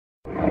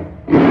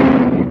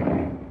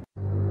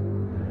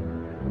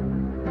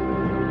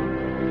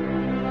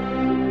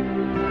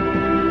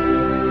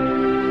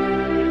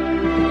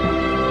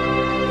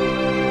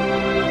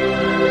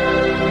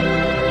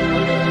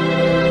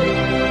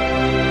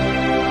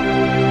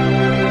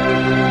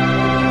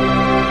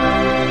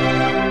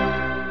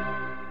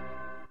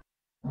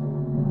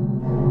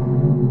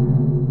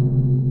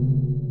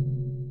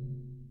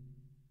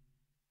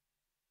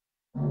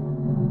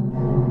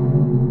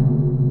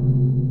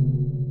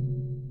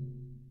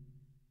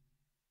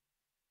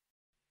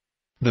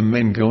The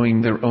men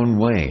going their own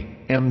way,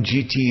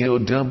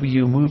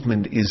 MGTOW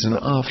movement is an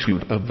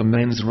offshoot of the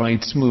men's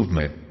rights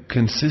movement,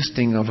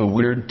 consisting of a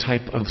weird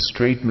type of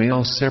straight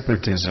male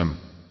separatism.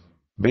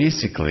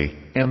 Basically,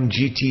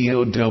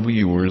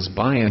 MGTOWers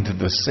buy into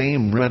the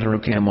same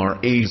rhetoric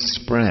MRAs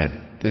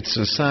spread, that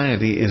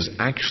society is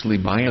actually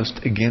biased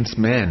against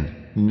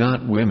men,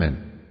 not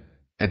women,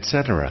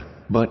 etc.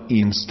 But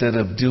instead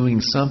of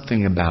doing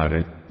something about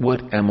it,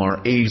 what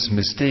MRAs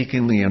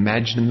mistakenly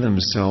imagine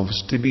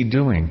themselves to be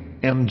doing,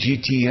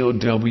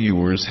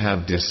 MGTOWers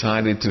have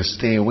decided to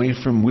stay away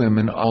from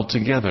women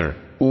altogether,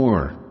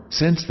 or,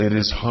 since that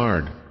is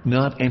hard,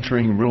 not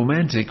entering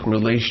romantic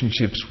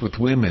relationships with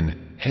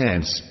women,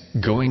 hence,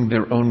 going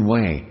their own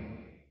way.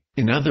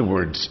 In other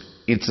words,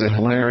 it's a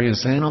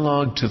hilarious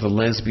analog to the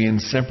lesbian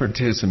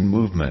separatism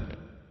movement.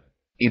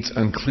 It's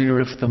unclear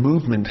if the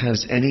movement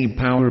has any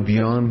power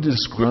beyond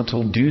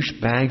disgruntled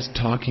douchebags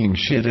talking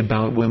shit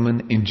about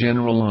women in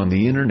general on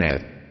the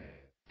internet.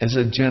 As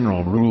a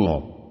general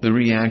rule, the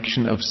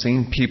reaction of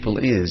sane people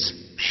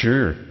is,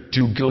 sure,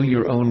 do go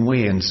your own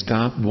way and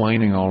stop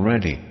whining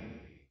already.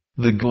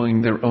 The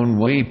going their own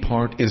way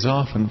part is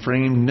often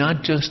framed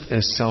not just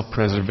as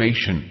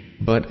self-preservation,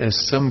 but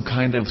as some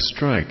kind of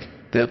strike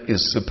that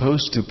is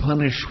supposed to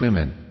punish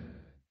women.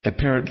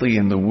 Apparently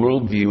in the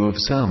worldview of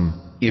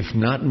some, if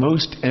not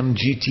most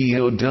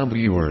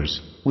MGTOWers,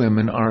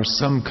 women are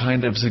some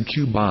kind of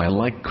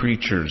succubi-like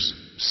creatures,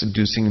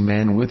 seducing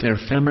men with their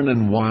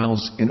feminine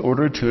wiles in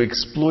order to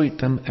exploit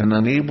them and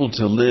unable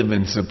to live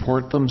and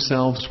support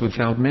themselves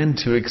without men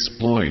to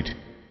exploit.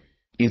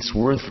 It's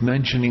worth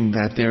mentioning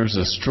that there's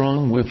a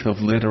strong whiff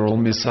of literal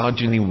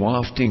misogyny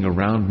wafting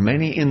around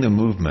many in the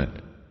movement.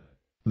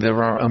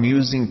 There are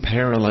amusing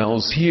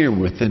parallels here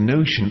with the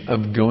notion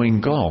of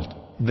going galt,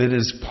 that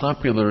is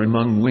popular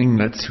among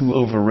wingnuts who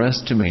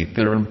overestimate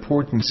their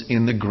importance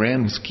in the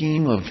grand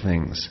scheme of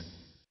things.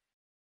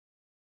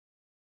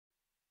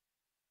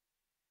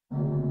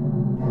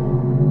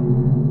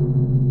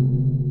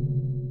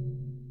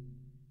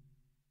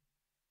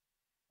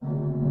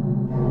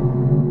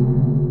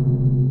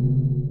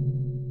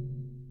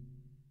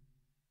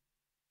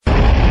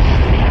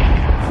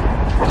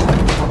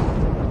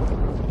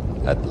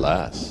 At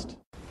last.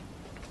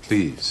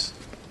 Please,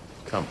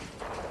 come,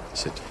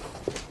 sit.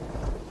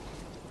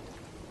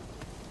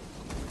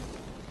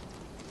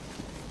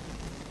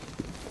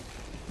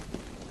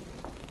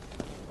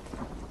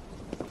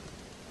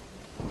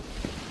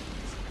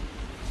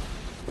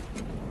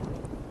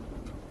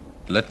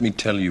 Let me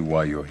tell you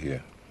why you're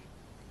here.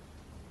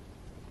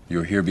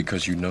 You're here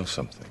because you know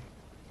something.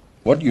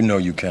 What you know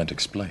you can't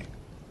explain,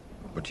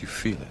 but you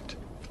feel it.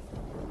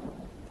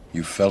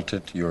 You felt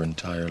it your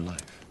entire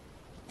life.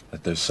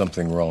 That there's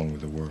something wrong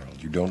with the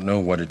world. You don't know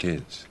what it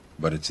is,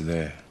 but it's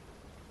there,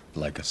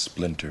 like a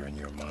splinter in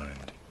your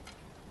mind,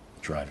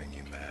 driving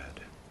you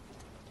mad.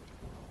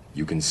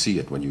 You can see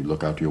it when you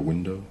look out your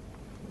window,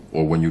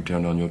 or when you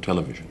turn on your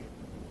television.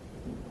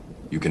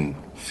 You can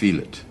feel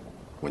it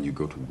when you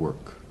go to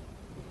work,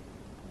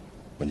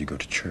 when you go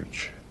to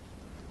church,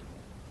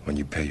 when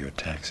you pay your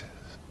taxes.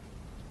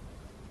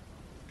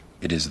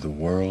 It is the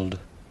world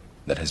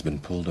that has been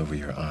pulled over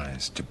your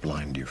eyes to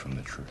blind you from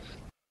the truth.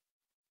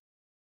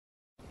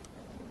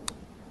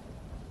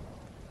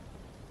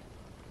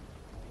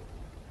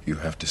 You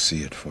have to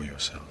see it for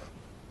yourself.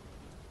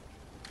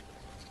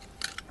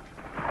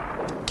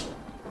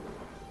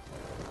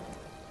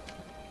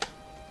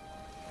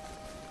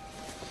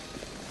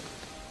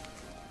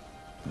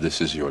 This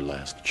is your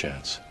last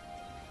chance.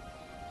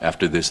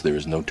 After this, there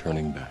is no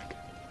turning back.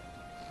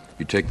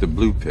 You take the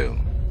blue pill,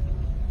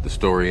 the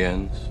story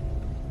ends.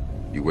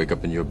 You wake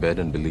up in your bed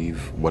and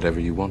believe whatever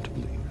you want to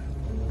believe.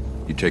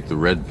 You take the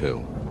red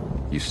pill,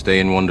 you stay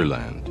in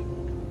Wonderland,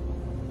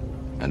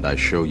 and I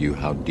show you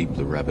how deep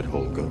the rabbit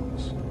hole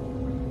goes.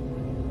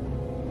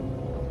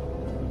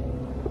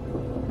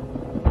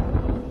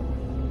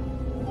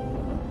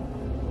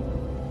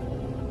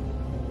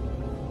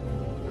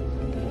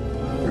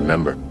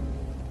 Remember,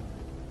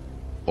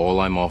 all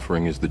I'm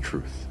offering is the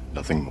truth,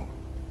 nothing more.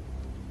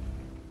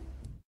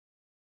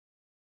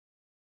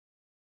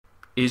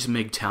 Is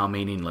MGTOW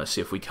meaningless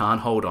if we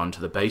can't hold on to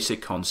the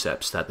basic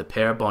concepts that the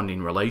pair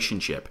bonding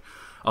relationship,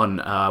 on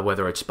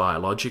whether it's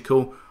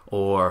biological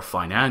or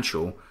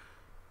financial,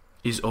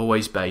 is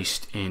always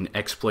based in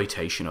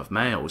exploitation of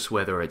males,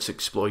 whether it's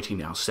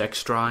exploiting our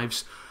sex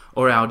drives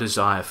or our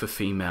desire for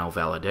female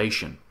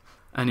validation?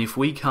 And if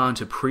we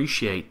can't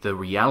appreciate the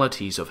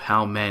realities of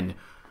how men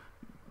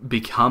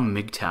become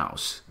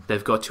MGTOWs,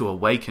 they've got to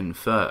awaken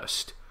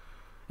first.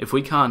 If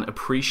we can't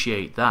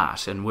appreciate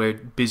that and we're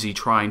busy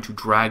trying to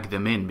drag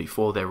them in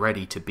before they're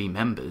ready to be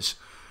members,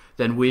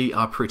 then we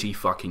are pretty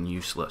fucking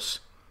useless.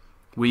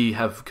 We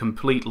have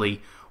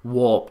completely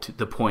warped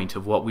the point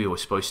of what we were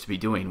supposed to be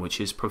doing,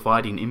 which is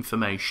providing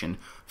information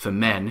for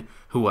men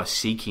who are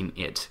seeking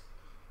it.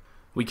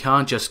 We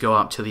can't just go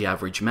up to the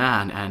average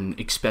man and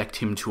expect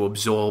him to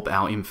absorb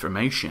our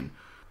information.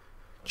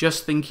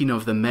 Just thinking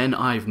of the men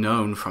I've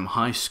known from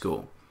high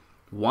school,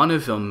 one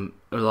of them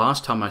the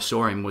last time I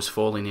saw him was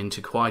falling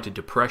into quite a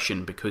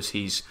depression because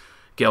his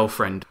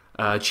girlfriend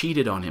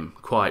cheated on him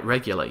quite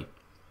regularly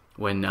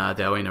when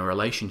they were in a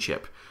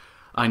relationship.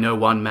 I know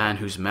one man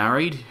who's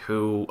married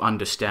who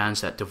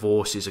understands that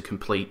divorce is a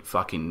complete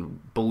fucking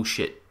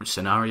bullshit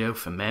scenario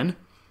for men.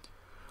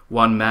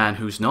 One man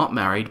who's not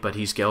married, but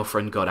his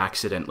girlfriend got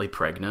accidentally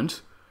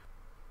pregnant.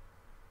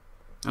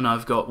 And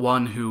I've got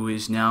one who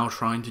is now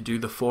trying to do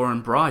the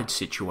foreign bride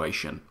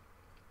situation.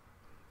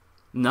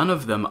 None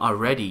of them are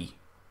ready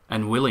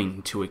and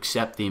willing to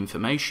accept the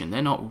information.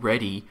 They're not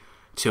ready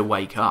to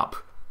wake up.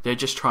 They're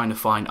just trying to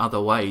find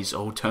other ways,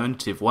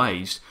 alternative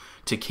ways,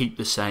 to keep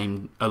the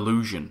same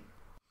illusion.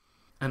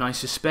 And I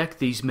suspect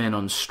these men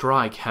on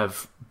strike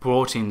have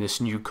brought in this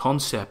new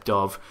concept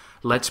of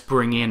let's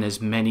bring in as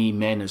many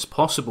men as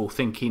possible,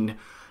 thinking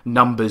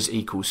numbers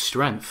equals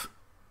strength,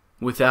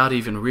 without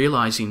even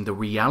realizing the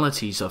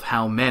realities of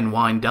how men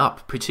wind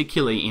up,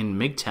 particularly in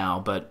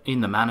MGTOW, but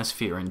in the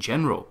manosphere in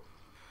general,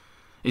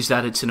 is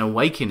that it's an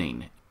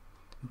awakening.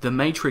 The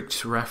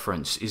Matrix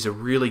reference is a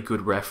really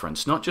good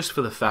reference, not just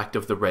for the fact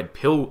of the red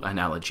pill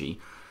analogy,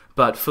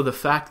 but for the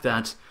fact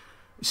that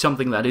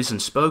something that isn't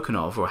spoken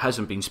of, or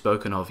hasn't been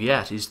spoken of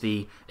yet, is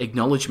the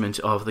acknowledgement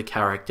of the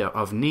character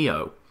of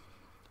Neo.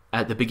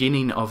 At the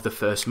beginning of the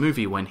first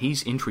movie, when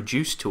he's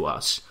introduced to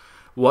us,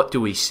 what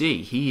do we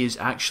see? He is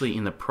actually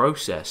in the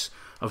process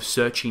of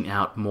searching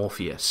out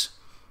Morpheus.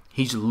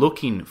 He's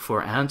looking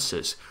for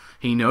answers.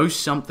 He knows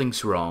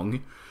something's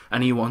wrong,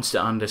 and he wants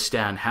to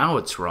understand how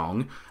it's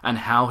wrong, and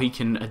how he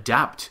can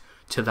adapt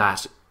to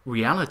that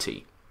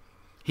reality.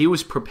 He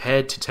was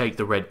prepared to take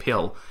the red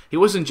pill. He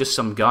wasn't just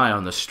some guy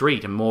on the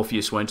street and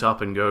Morpheus went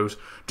up and goes,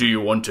 "Do you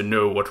want to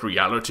know what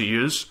reality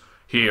is?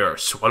 Here,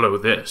 swallow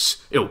this.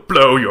 It'll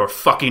blow your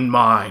fucking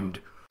mind."